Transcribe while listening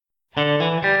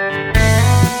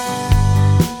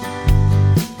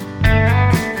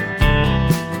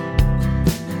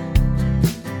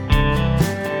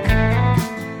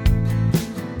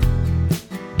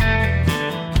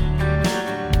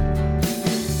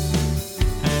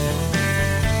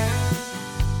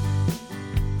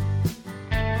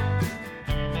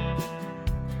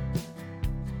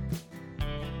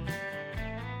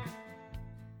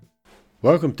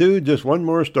Welcome to Just One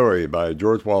More Story by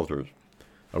George Walters,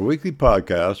 a weekly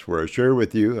podcast where I share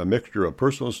with you a mixture of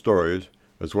personal stories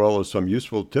as well as some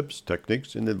useful tips,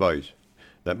 techniques, and advice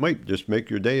that might just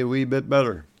make your day a wee bit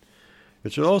better.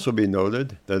 It should also be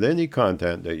noted that any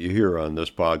content that you hear on this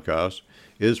podcast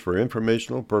is for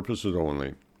informational purposes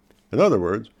only. In other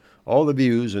words, all the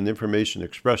views and information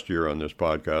expressed here on this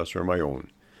podcast are my own,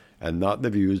 and not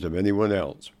the views of anyone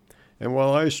else. And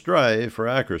while I strive for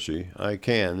accuracy, I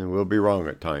can and will be wrong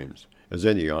at times, as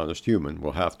any honest human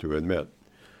will have to admit.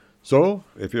 So,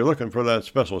 if you're looking for that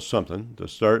special something to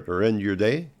start or end your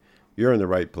day, you're in the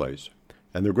right place.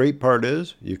 And the great part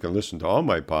is, you can listen to all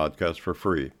my podcasts for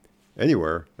free,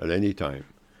 anywhere, at any time.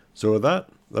 So with that,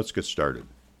 let's get started.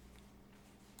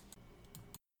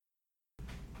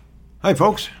 Hi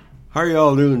folks, how are you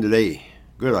all doing today?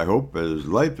 Good, I hope, as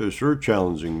life is sure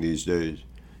challenging these days.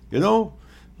 You know,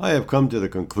 I have come to the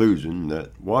conclusion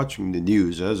that watching the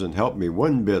news hasn't helped me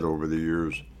one bit over the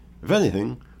years. If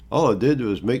anything, all it did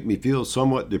was make me feel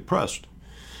somewhat depressed.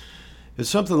 It's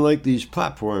something like these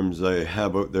platforms they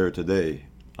have out there today.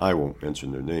 I won't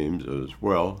mention their names as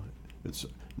well. It's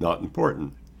not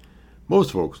important.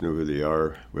 Most folks know who they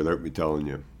are without me telling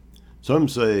you. Some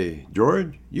say,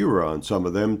 "George, you were on some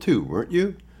of them too, weren't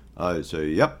you?" I say,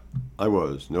 "Yep, I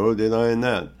was. No denying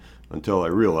that," until I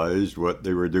realized what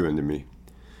they were doing to me.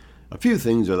 A few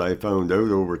things that I found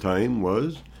out over time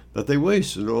was that they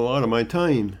wasted a lot of my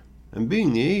time, and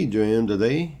being the age I am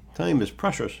today, time is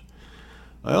precious.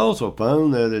 I also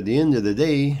found that at the end of the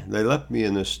day, they left me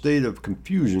in a state of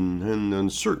confusion and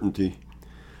uncertainty.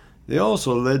 They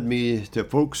also led me to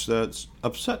folks that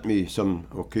upset me some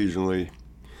occasionally.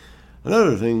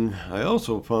 Another thing I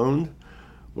also found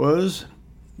was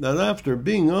that after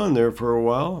being on there for a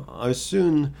while, I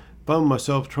soon found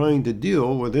myself trying to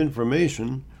deal with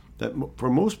information that for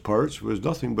most parts was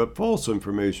nothing but false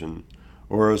information,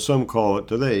 or as some call it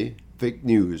today, fake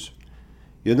news.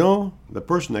 You know, the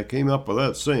person that came up with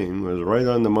that saying was right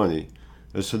on the money,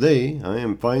 as today I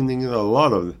am finding that a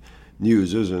lot of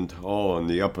news isn't all on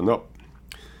the up and up.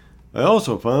 I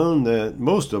also found that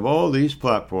most of all these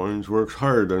platforms work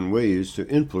hard on ways to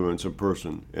influence a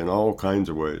person in all kinds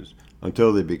of ways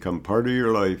until they become part of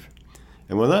your life.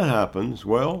 And when that happens,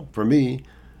 well, for me,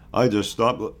 I just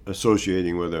stopped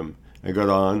associating with them and got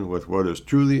on with what is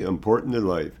truly important in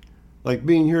life, like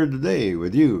being here today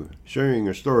with you, sharing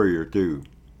a story or two.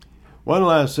 One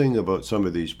last thing about some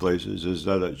of these places is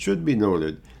that it should be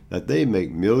noted that they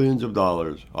make millions of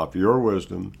dollars off your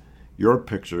wisdom, your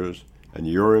pictures, and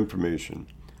your information.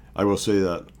 I will say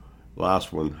that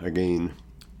last one again,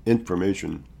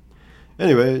 information.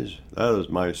 Anyways, that is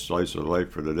my slice of life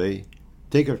for today.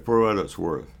 Take it for what it's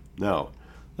worth. Now,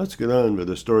 let's get on with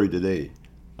the story today.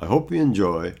 I hope you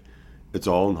enjoy. It's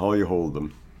all in how you hold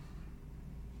them.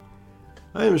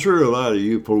 I am sure a lot of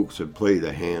you folks have played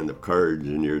a hand of cards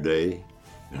in your day,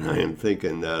 and I am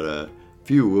thinking that a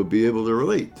few will be able to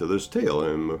relate to this tale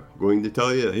I'm going to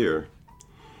tell you here.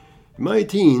 In my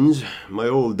teens, my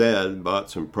old dad bought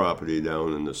some property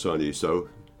down in the sunny south,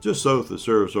 just south of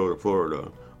Sarasota,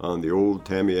 Florida, on the old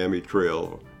Tamiami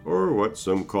Trail, or what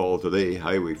some call today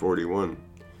Highway 41.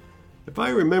 If I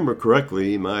remember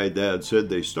correctly, my dad said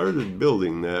they started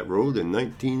building that road in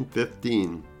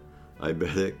 1915. I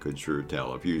bet it could sure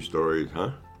tell a few stories,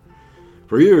 huh?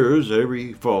 For years,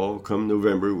 every fall, come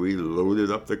November, we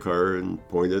loaded up the car and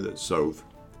pointed it south.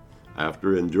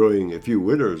 After enjoying a few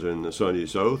winters in the sunny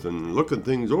south and looking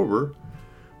things over,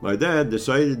 my dad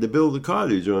decided to build a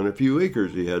cottage on a few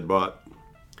acres he had bought.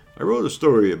 I wrote a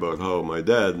story about how my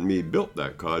dad and me built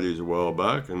that cottage a while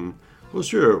back, and we'll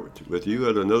share it with you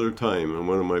at another time on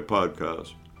one of my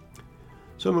podcasts.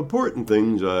 Some important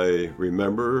things I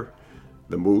remember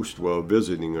the most while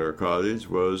visiting our cottage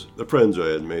was the friends I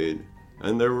had made,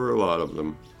 and there were a lot of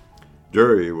them.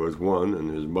 Jerry was one, and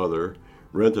his mother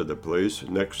rented a place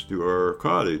next to our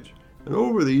cottage, and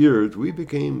over the years we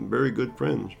became very good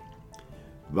friends.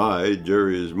 Vi,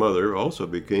 Jerry's mother, also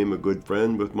became a good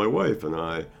friend with my wife and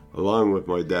I, along with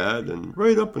my dad, and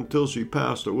right up until she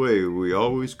passed away, we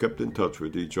always kept in touch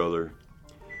with each other.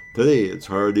 Today, it's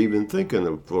hard even thinking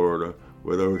of Florida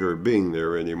without her being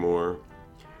there anymore.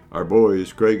 Our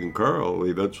boys, Craig and Carl,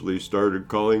 eventually started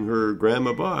calling her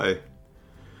Grandma Vi.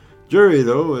 Jerry,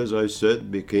 though, as I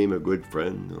said, became a good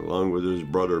friend, along with his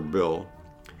brother Bill.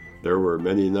 There were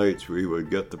many nights we would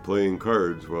get to playing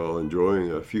cards while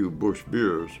enjoying a few bush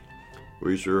beers.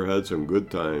 We sure had some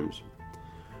good times.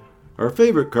 Our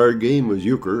favorite card game was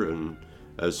euchre, and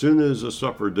as soon as the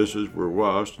supper dishes were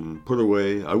washed and put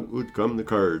away, out would come the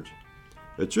cards.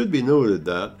 It should be noted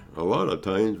that a lot of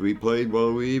times we played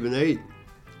while we even ate.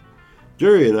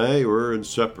 Jerry and I were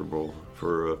inseparable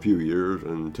for a few years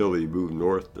until he moved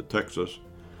north to Texas.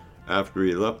 After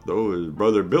he left, though, his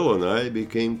brother Bill and I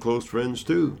became close friends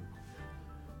too.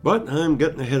 But I'm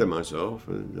getting ahead of myself,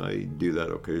 and I do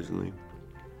that occasionally.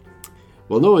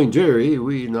 Well, knowing Jerry,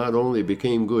 we not only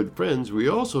became good friends, we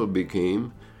also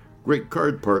became great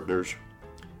card partners.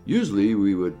 Usually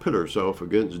we would pit ourselves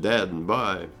against Dad and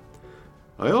Vi.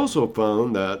 I also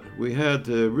found that we had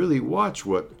to really watch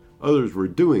what others were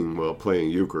doing while playing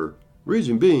euchre.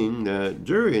 Reason being that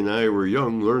Jerry and I were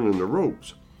young learning the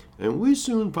ropes, and we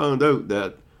soon found out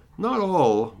that not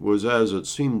all was as it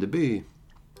seemed to be.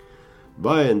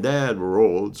 Vi and Dad were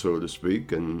old, so to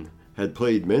speak, and had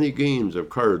played many games of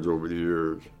cards over the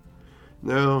years.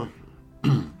 Now,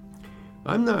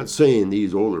 I'm not saying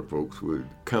these older folks would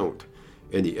count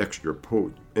any extra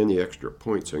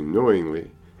points unknowingly,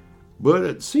 but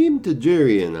it seemed to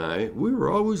Jerry and I we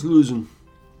were always losing.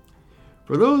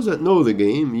 For those that know the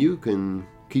game, you can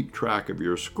keep track of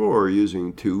your score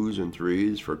using 2s and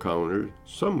 3s for counters.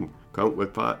 Some count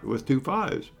with 2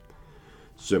 5s.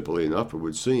 Simple enough, it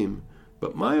would seem.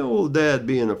 But my old dad,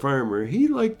 being a farmer, he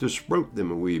liked to sprout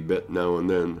them a wee bit now and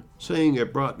then, saying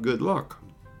it brought good luck.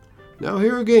 Now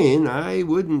here again, I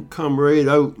wouldn't come right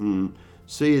out and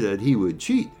say that he would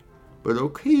cheat, but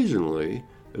occasionally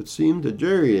it seemed to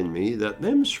Jerry and me that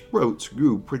them sprouts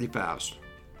grew pretty fast.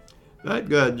 That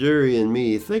got Jerry and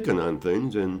me thinking on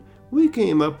things, and we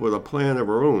came up with a plan of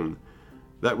our own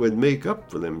that would make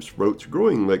up for them sprouts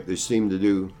growing like they seemed to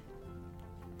do.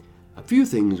 A few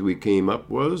things we came up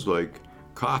was like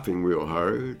coughing real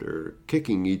hard, or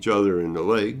kicking each other in the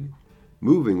leg,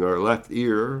 moving our left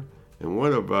ear, and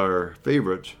one of our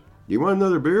favorites, "Do you want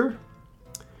another beer?"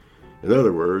 In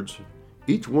other words,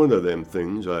 each one of them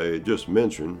things I just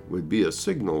mentioned would be a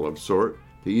signal of sort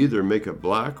to either make it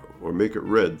black or make it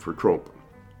red for Trump.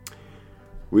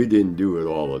 We didn't do it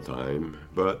all the time,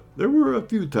 but there were a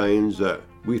few times that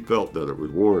we felt that it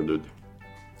was warranted.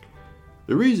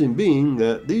 The reason being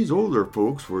that these older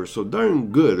folks were so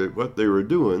darn good at what they were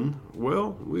doing,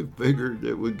 well, we figured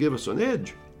it would give us an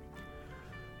edge.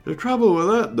 The trouble with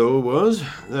that, though, was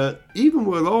that even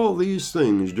with all these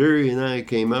things Jerry and I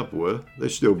came up with, they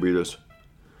still beat us.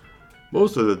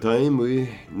 Most of the time, we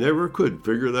never could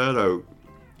figure that out.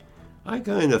 I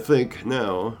kind of think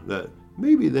now that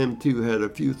maybe them two had a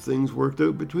few things worked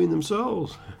out between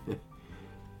themselves.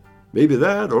 Maybe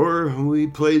that, or we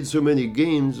played so many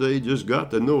games they just got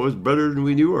to know us better than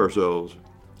we knew ourselves.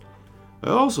 I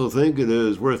also think it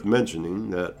is worth mentioning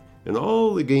that in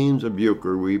all the games of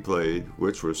euchre we played,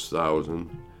 which was 1,000,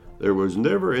 there was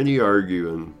never any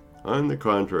arguing. On the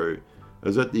contrary,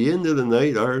 as at the end of the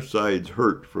night our sides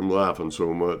hurt from laughing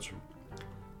so much.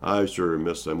 I sure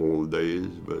miss them old days,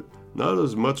 but not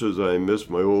as much as I miss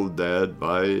my old dad,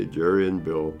 Vi, Jerry, and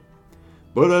Bill.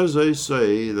 But as they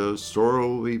say, the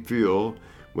sorrow we feel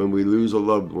when we lose a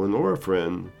loved one or a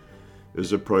friend is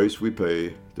the price we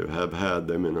pay to have had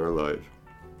them in our life.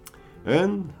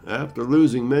 And after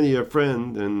losing many a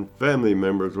friend and family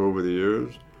members over the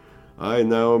years, I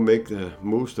now make the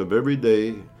most of every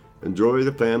day, enjoy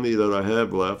the family that I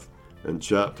have left, and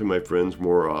chat to my friends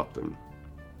more often.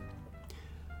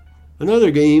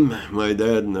 Another game my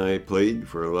dad and I played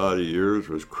for a lot of years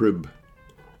was crib.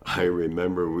 I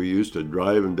remember we used to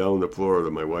drive him down to Florida,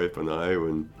 my wife and I,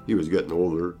 when he was getting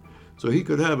older, so he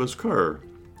could have his car.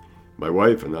 My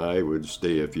wife and I would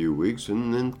stay a few weeks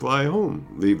and then fly home,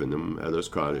 leaving him at his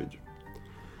cottage.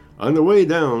 On the way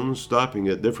down, stopping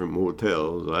at different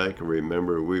motels, I can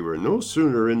remember we were no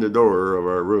sooner in the door of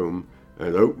our room,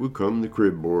 and out would come the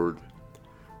crib board.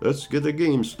 "Let's get the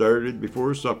game started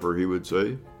before supper," he would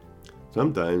say.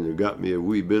 Sometimes it got me a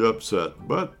wee bit upset,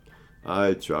 but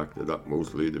I chalked it up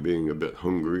mostly to being a bit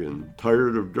hungry and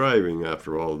tired of driving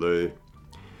after all day.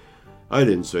 I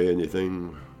didn't say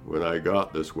anything when I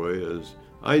got this way, as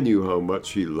I knew how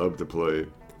much he loved to play,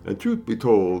 and truth be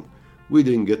told, we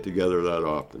didn't get together that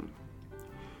often.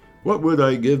 What would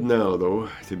I give now, though,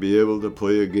 to be able to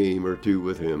play a game or two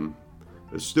with him?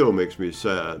 It still makes me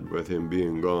sad with him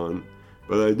being gone,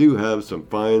 but I do have some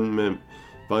fine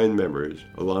memories,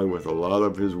 along with a lot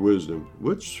of his wisdom,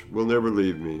 which will never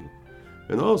leave me.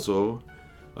 And also,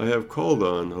 I have called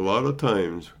on a lot of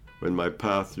times when my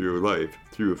path through life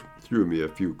threw me a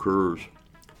few curves.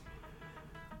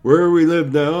 Where we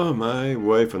live now, my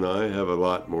wife and I have a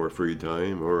lot more free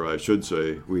time, or I should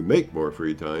say, we make more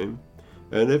free time.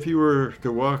 And if you were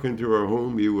to walk into our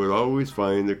home, you would always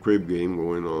find a crib game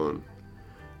going on.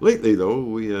 Lately, though,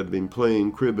 we have been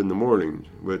playing crib in the mornings,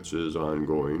 which is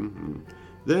ongoing. And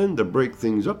then, to break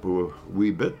things up a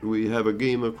wee bit, we have a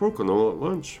game of crokinole at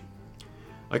lunch.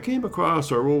 I came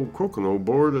across our old Cocono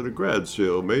board at a grad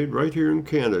sale made right here in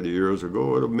Canada years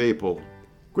ago out of maple.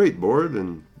 Great board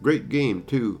and great game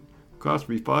too. Cost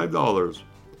me $5.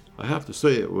 I have to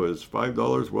say it was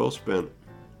 $5 well spent.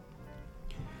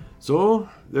 So,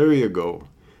 there you go.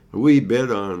 A wee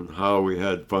bit on how we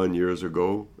had fun years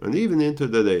ago, and even into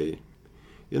today.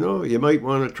 You know, you might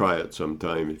want to try it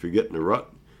sometime if you get in a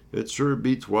rut. It sure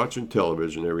beats watching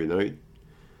television every night.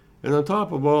 And on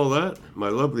top of all that, my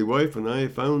lovely wife and I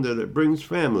found that it brings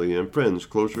family and friends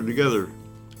closer together.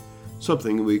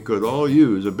 Something we could all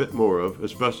use a bit more of,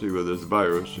 especially with this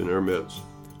virus in our midst.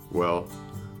 Well,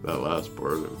 that last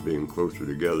part of being closer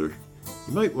together.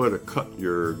 You might want to cut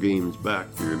your games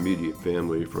back to your immediate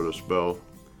family for the spell.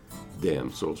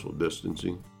 Damn social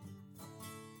distancing.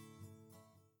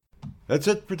 That's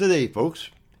it for today, folks.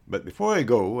 But before I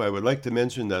go, I would like to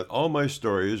mention that all my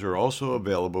stories are also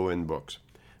available in books.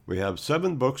 We have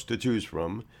 7 books to choose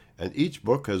from, and each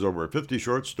book has over 50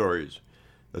 short stories.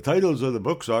 The titles of the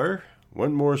books are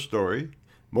One More Story,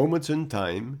 Moments in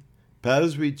Time,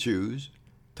 Paths We Choose,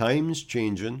 Time's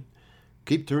Changin',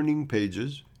 Keep Turning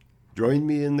Pages, Join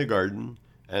Me in the Garden,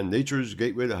 and Nature's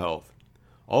Gateway to Health.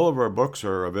 All of our books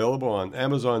are available on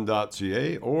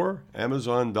Amazon.ca or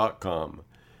Amazon.com,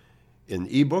 in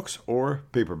ebooks or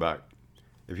paperback.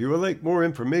 If you would like more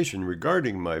information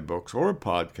regarding my books or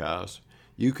podcasts,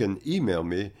 you can email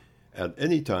me at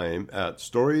any time at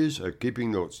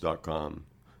stories@keepingnotes.com.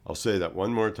 I'll say that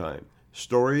one more time,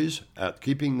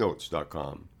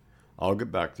 stories@keepingnotes.com. I'll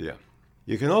get back to you.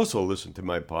 You can also listen to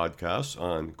my podcasts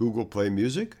on Google Play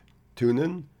Music,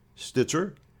 TuneIn,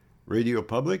 Stitcher, Radio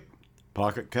Public,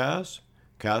 Pocket Cast,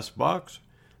 Castbox,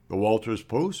 The Walters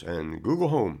Post, and Google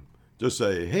Home. Just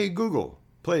say, "Hey Google,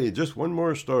 play Just One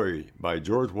More Story" by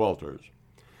George Walters.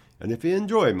 And if you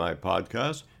enjoy my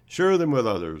podcasts, share them with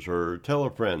others or tell a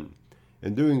friend.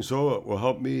 In doing so, it will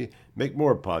help me make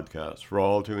more podcasts for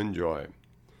all to enjoy.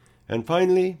 And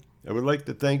finally, I would like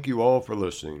to thank you all for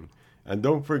listening. And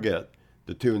don't forget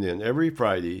to tune in every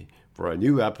Friday for a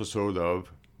new episode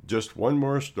of Just One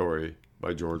More Story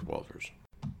by George Walters.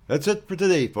 That's it for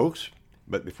today, folks.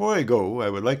 But before I go, I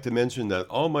would like to mention that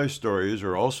all my stories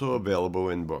are also available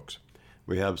in books.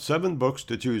 We have 7 books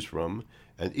to choose from,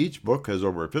 and each book has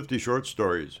over 50 short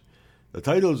stories. The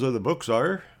titles of the books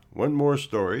are One More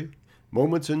Story,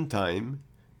 Moments in Time,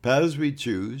 Paths We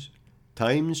Choose,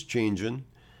 Time's Changin',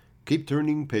 Keep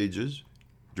Turning Pages,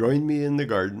 Join Me in the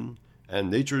Garden,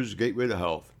 and Nature's Gateway to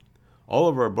Health. All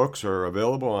of our books are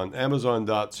available on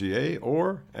Amazon.ca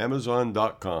or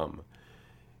Amazon.com,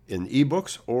 in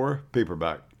ebooks or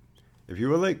paperback. If you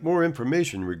would like more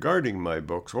information regarding my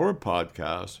books or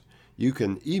podcasts, you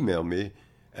can email me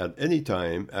at any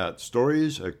time at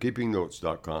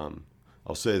stories@keepingnotes.com.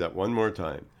 I'll say that one more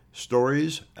time,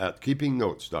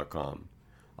 stories@keepingnotes.com.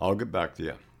 I'll get back to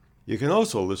you. You can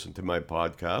also listen to my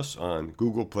podcasts on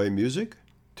Google Play Music,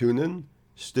 TuneIn,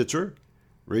 Stitcher,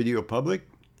 Radio Public,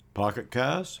 Pocket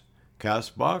Cast,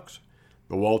 Castbox,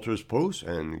 The Walters Post,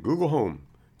 and Google Home.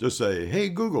 Just say, "Hey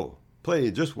Google,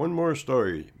 play Just One More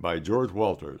Story" by George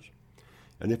Walters.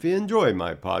 And if you enjoy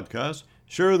my podcasts,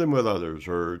 share them with others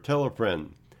or tell a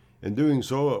friend. In doing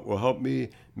so, it will help me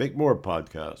make more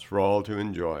podcasts for all to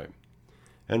enjoy.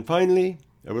 And finally,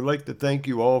 I would like to thank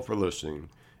you all for listening.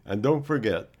 And don't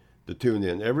forget to tune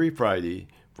in every Friday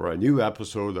for a new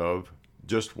episode of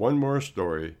Just One More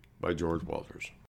Story by George Walters.